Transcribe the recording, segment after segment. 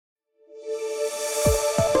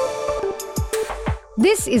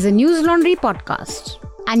This is a News Laundry podcast,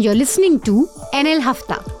 and you're listening to NL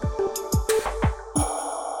Hafta.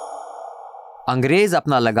 अंग्रेज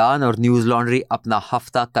अपना लगान और न्यूज लॉन्ड्री अपना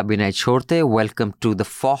हफ्ता कभी नहीं छोड़ते. Welcome to the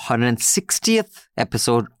 460th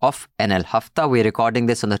episode of NL Hafta. We're recording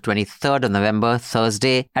this on the 23rd of November,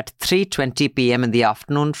 Thursday at 3:20 p.m. in the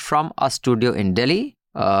afternoon from our studio in Delhi.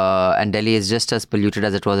 And Delhi is just as polluted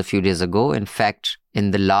as it was a few days ago. In fact,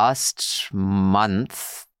 in the last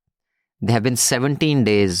month, there have been 17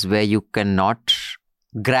 days where you cannot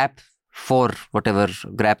grab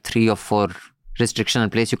 3 or 4 restriction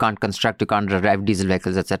in place. You can't construct, you can't drive diesel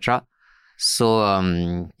vehicles, etc. So,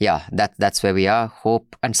 that's where we are.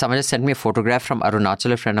 Hope. And someone just sent me a photograph from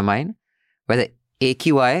Arunachal, a friend of mine, where the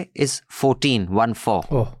AQI is 14.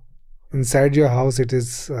 Oh, inside your house it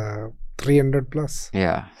is 300 plus.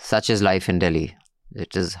 Yeah, such is life in Delhi.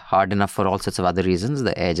 It is hard enough for all sorts of other reasons.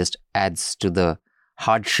 The air just adds to the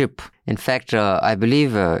hardship. In fact, I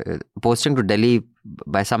believe posting to Delhi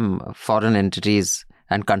by some foreign entities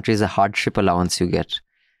and countries, a hardship allowance you get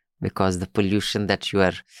because the pollution that you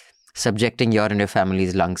are subjecting your and your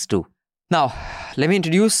family's lungs to. Now, let me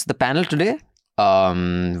introduce the panel today.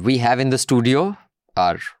 We have in the studio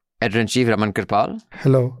our editor-in-chief, Raman Kirpal.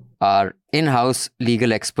 Hello. Our in-house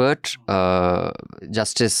legal expert,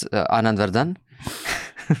 Justice Anand Vardhan.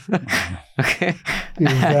 Okay.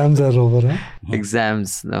 Exams are over, huh?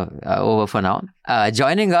 Exams over for now.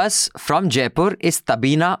 Joining us from Jaipur is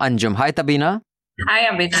Tabina Anjum. Hi, Tabina. Hi,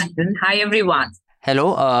 Abhinandan. Hi, everyone.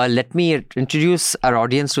 Hello. Let me introduce our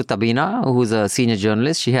audience to Tabina, who's a senior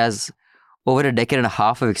journalist. She has over a decade and a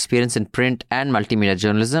half of experience in print and multimedia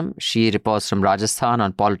journalism. She reports from Rajasthan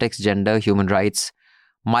on politics, gender, human rights,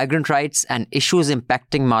 migrant rights, and issues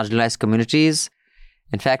impacting marginalized communities.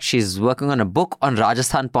 In fact, she's working on a book on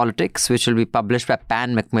Rajasthan politics, which will be published by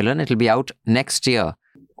Pan Macmillan. It'll be out next year.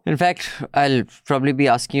 In fact, I'll probably be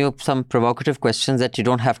asking you some provocative questions that you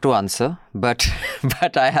don't have to answer, but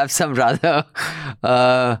I have some rather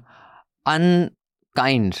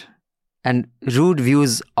unkind and rude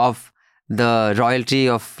views of the royalty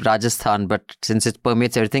of Rajasthan, but since it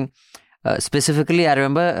permeates everything, specifically, I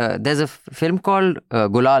remember there's a film called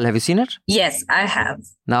Gulal. Have you seen it? Yes, I have.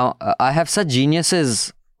 Now, I have such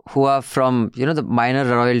geniuses who are from, the minor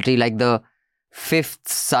royalty, like the 5th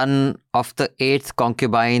son of the 8th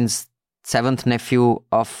concubine's 7th nephew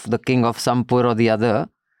of the king of Sampur or the other,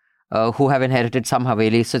 who have inherited some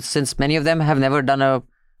Haveli. So since many of them have never done a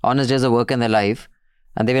honest day's of work in their life,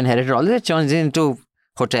 and they've inherited all this, turns into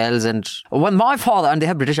hotels. And when my father, and they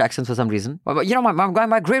have British accents for some reason, my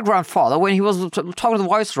great-grandfather, when he was talking to the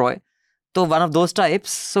viceroy, so one of those types,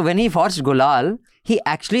 so when he watched Gulal, he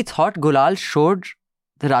actually thought Gulal showed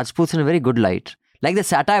the Rajputs in a very good light. Like the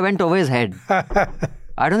satire went over his head.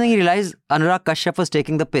 I don't think he realized Anurag Kashyap was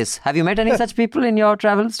taking the piss. Have you met any such people in your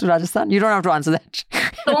travels to Rajasthan? You don't have to answer that.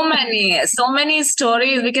 So many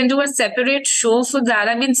stories. We can do a separate show for that.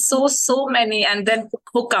 I mean, so many. And then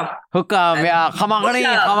Hukam. Yeah.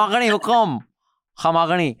 Khamagani, Hukam.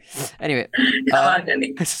 Khamagani. Anyway.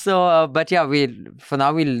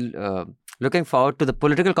 We'll looking forward to the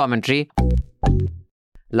political commentary.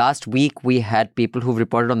 Last week, we had people who've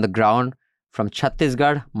reported on the ground from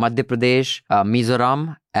Chhattisgarh, Madhya Pradesh,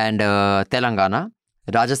 Mizoram and Telangana.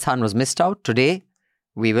 Rajasthan was missed out. Today,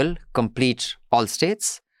 we will complete all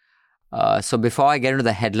states. So before I get into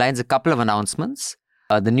the headlines, a couple of announcements.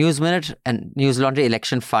 The News Minute and News Laundry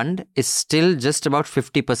Election Fund is still just about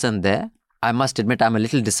 50% there. I must admit, I'm a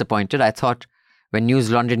little disappointed. I thought when News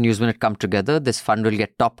Laundry and News Minute come together, this fund will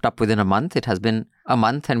get topped up within a month. It has been a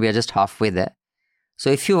month and we are just halfway there. So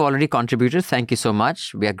if you've already contributed, thank you so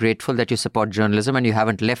much. We are grateful that you support journalism and you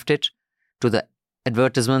haven't left it to the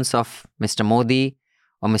advertisements of Mr. Modi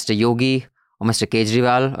or Mr. Yogi or Mr.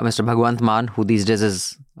 Kejriwal or Mr. Bhagwant Mann, who these days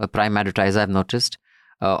is a prime advertiser, I've noticed,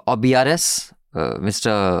 or BRS,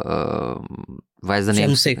 Mr. What is the name?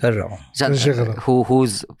 Chandrasekhar Rao.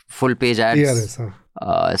 Whose full page ads.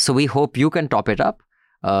 So we hope you can top it up.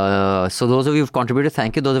 So those of you who've contributed,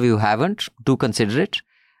 thank you. Those of you who haven't, do consider it.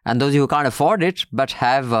 And those of you who can't afford it but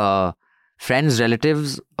have friends,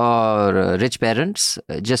 relatives or rich parents,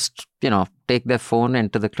 just, take their phone,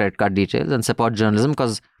 enter the credit card details and support journalism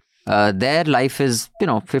because their life is,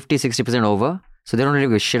 50, 60% over. So they don't really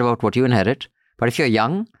give a shit about what you inherit. But if you're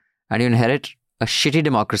young and you inherit a shitty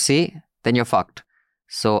democracy, then you're fucked.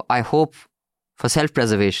 So I hope for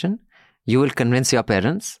self-preservation, you will convince your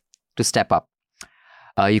parents to step up.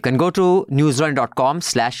 You can go to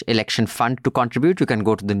newsline.com/election fund to contribute. You can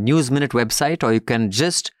go to the News Minute website or you can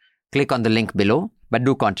just click on the link below, but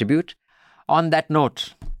do contribute. On that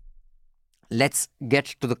note, let's get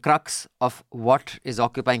to the crux of what is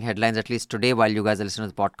occupying headlines, at least today, while you guys are listening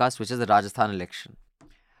to the podcast, which is the Rajasthan election.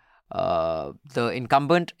 The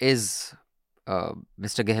incumbent is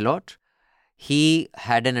Mr. Gehlot. He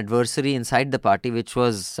had an adversary inside the party, which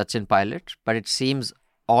was Sachin Pilot, but it seems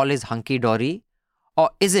all is hunky-dory.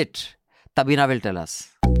 Or is it? Tabina will tell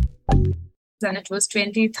us. And it was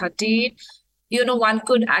 2013. One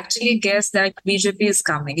could actually guess that BJP is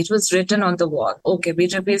coming. It was written on the wall. Okay,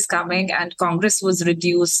 BJP is coming, and Congress was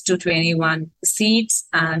reduced to 21 seats,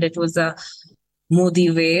 and it was a Modi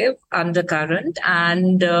wave undercurrent.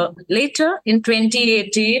 And later in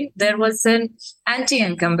 2018, there was an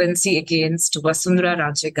anti-incumbency against Vasundhara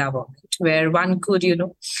Raje government, where one could,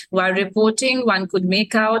 while reporting, one could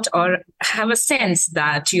make out or have a sense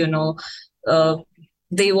that,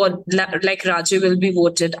 they would, like Raje will be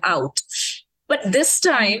voted out. But this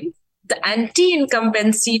time, the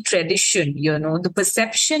anti-incumbency tradition, the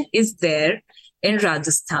perception is there in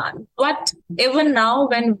Rajasthan. But even now,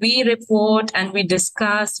 when we report and we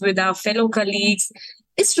discuss with our fellow colleagues,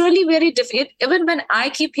 it's really very difficult. Even when I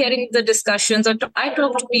keep hearing the discussions or I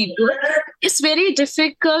talk to people, it's very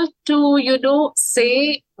difficult to,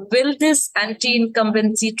 say, will this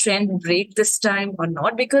anti-incumbency trend break this time or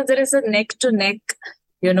not? Because there is a neck-to-neck,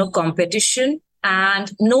 competition.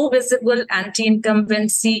 And no visible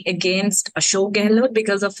anti-incumbency against Ashok Gehlot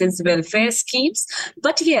because of his welfare schemes.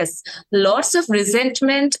 But yes, lots of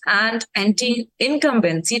resentment and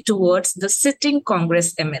anti-incumbency towards the sitting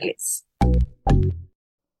Congress MLAs.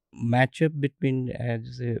 Matchup between,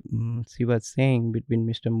 as she was saying, between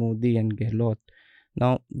Mr. Modi and Gehlot.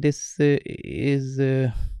 Now, this is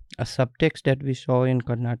a subtext that we saw in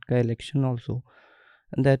Karnataka election also.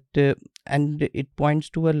 That and it points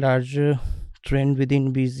to a larger trend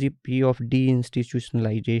within BJP of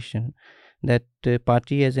deinstitutionalization, that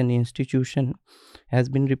party as an institution has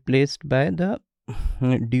been replaced by the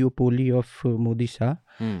duopoly of Modi Shah.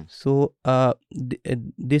 So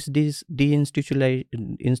this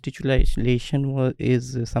deinstitutionalization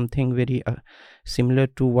is something very similar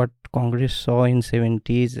to what Congress saw in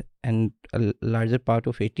 70s and a larger part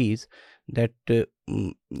of 80s, that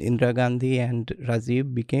Indira Gandhi and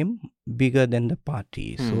Rajiv became bigger than the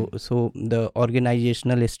party. So the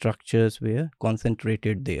organizational structures were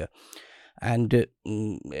concentrated there. And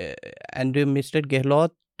Mr.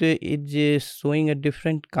 Gehlot is showing a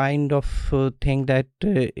different kind of thing, that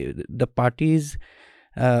the party's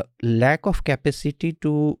lack of capacity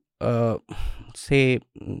to say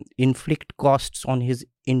inflict costs on his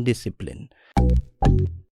indiscipline.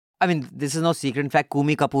 I mean, this is no secret. In fact,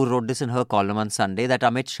 Kumi Kapoor wrote this in her column on Sunday, that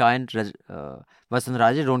Amit Shah and Vasundhara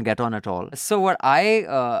Raje don't get on at all. So what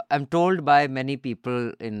I am told by many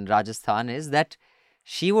people in Rajasthan is that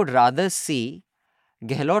she would rather see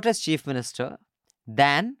Gehlot as chief minister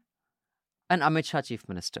than an Amit Shah chief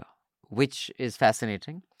minister, which is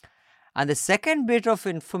fascinating. And the second bit of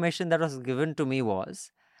information that was given to me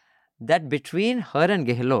was that between her and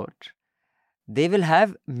Gehlot, they will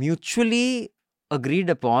have mutually agreed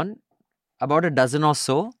upon about a dozen or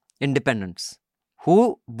so independents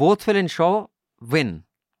who both will ensure win.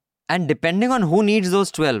 And depending on who needs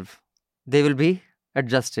those 12, they will be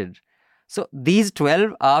adjusted. So these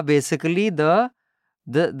 12 are basically the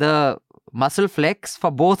muscle flex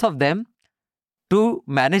for both of them to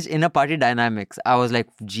manage inner party dynamics. I was like,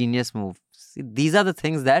 genius move. See, these are the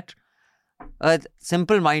things that a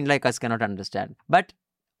simple mind like us cannot understand. But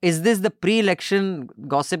is this the pre-election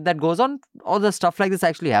gossip that goes on, or the stuff like this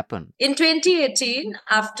actually happen? In 2018,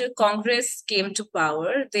 after Congress came to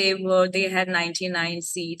power, they had 99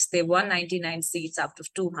 seats. They won 99 seats out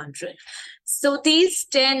of 200. So these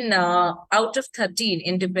 10 out of 13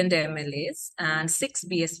 independent MLAs and 6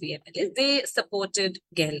 BSP MLAs, they supported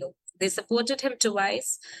Gehlot. They supported him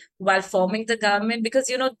twice while forming the government because,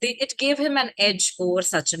 it gave him an edge over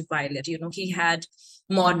Sachin Pilot. He had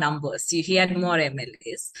more numbers. He had more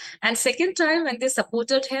MLAs. And second time when they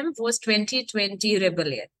supported him was 2020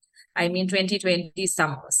 rebellion. 2020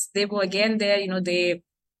 summers. They were again there, they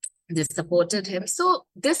supported him. So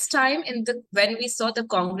this time when we saw the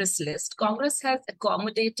Congress list, Congress has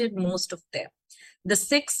accommodated most of them. The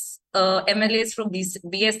 6 MLAs from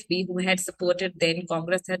BSP who had supported them,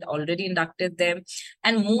 Congress had already inducted them.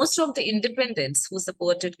 And most of the independents who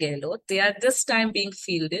supported Gehlot, they are this time being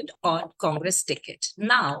fielded on Congress ticket.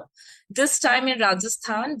 Now, this time in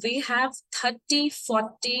Rajasthan, we have 30,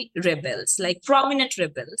 40 rebels, like prominent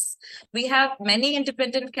rebels. We have many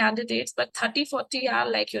independent candidates, but 30, 40 are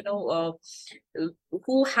like,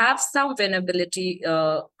 who have some winnability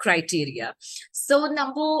criteria. So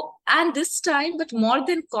and this time, but more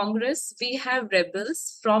than Congress, we have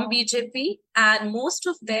rebels from BJP, and most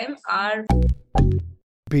of them are...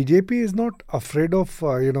 BJP is not afraid of,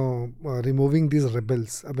 removing these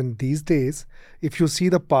rebels. I mean, these days, if you see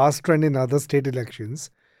the past trend in other state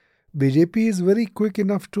elections, BJP is very quick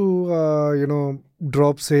enough to,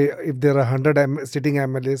 drop, say, if there are 100 sitting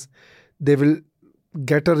MLAs, they will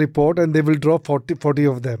get a report and they will drop 40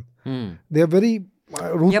 of them. They are very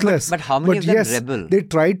ruthless. Yeah, but how many of them rebel? They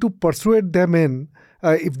try to persuade them in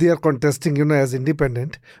if they are contesting, as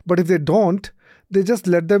independent. But if they don't, they just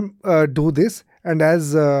let them do this. And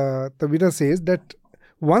as Tavina says, that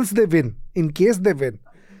once they win, in case they win,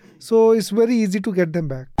 so it's very easy to get them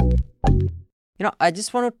back. I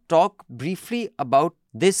just want to talk briefly about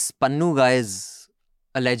this Pannu guy's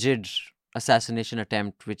alleged assassination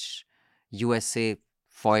attempt, which USA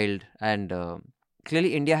foiled. And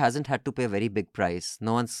clearly India hasn't had to pay a very big price.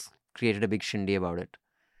 No one's created a big shindy about it.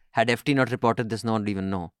 Had FT not reported this, no one would even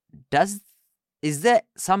know. Is there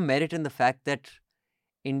some merit in the fact that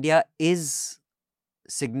India is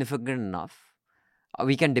significant enough?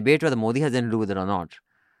 We can debate whether Modi has anything to do with it or not,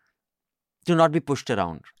 to not be pushed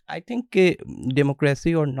around. I think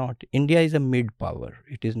democracy or not, India is a mid power.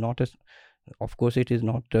 It is not of course, it is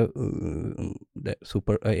not the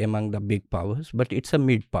super among the big powers, but it's a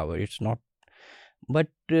mid power. It's not. But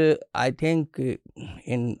I think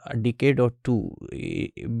in a decade or two,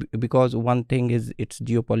 because one thing is its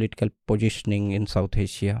geopolitical positioning in South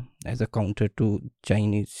Asia as a counter to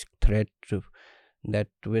Chinese threat that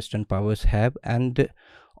Western powers have, and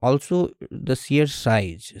also the sheer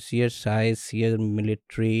size, sheer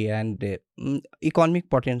military and economic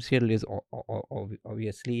potential is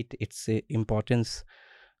obviously its importance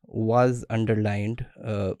was underlined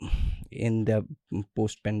in the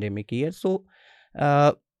post-pandemic year. So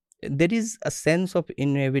there is a sense of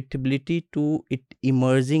inevitability to it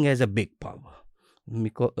emerging as a big power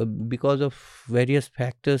because of various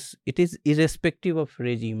factors. It is irrespective of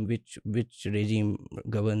regime, which regime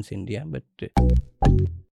governs India. But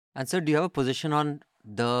and so, do you have a position on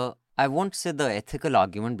I won't say the ethical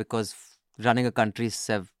argument, because running a country is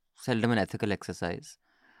seldom an ethical exercise.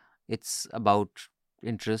 It's about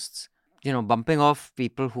interests. Bumping off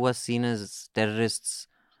people who are seen as terrorists.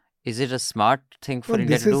 Is it a smart thing for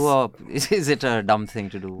India to do, or is it a dumb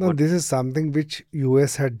thing to do? No, this is something which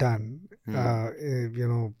US had done,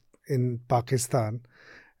 in Pakistan,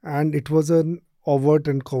 and it was an overt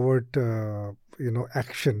and covert,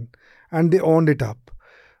 action, and they owned it up.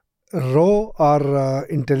 RAW, our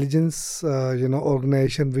intelligence,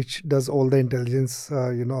 organization which does all the intelligence,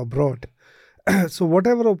 abroad. So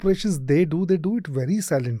whatever operations they do it very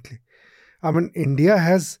silently. I mean,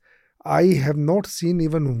 I have not seen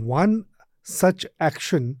even one such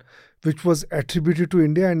action which was attributed to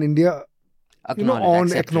India, and India,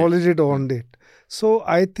 acknowledged it, owned it. So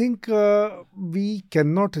I think we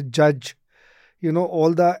cannot judge,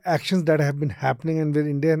 all the actions that have been happening and where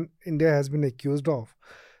India has been accused of.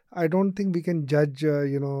 I don't think we can judge,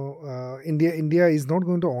 India is not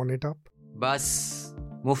going to own it up. Bas,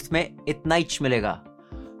 muft mein itna hi milega.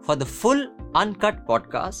 For the full uncut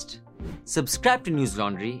podcast, subscribe to News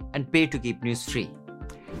Laundry and pay to keep news free.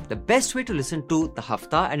 The best way to listen to The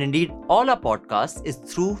Hafta and indeed all our podcasts is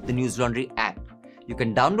through the News Laundry app. You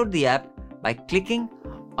can download the app by clicking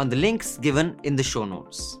on the links given in the show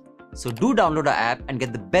notes. So do download our app and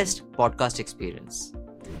get the best podcast experience.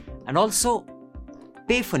 And also,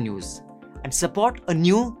 pay for news and support a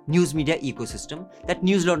new news media ecosystem that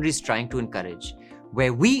News Laundry is trying to encourage,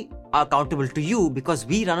 where we are accountable to you because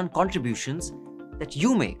we run on contributions that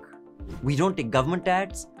you make. We don't take government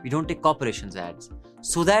ads, we don't take corporations ads,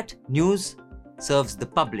 so that news serves the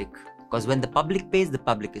public, because when the public pays, the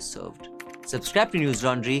public is served. Subscribe to News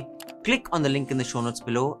Laundry, click on the link in the show notes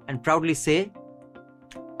below and proudly say,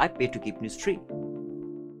 I pay to keep news free.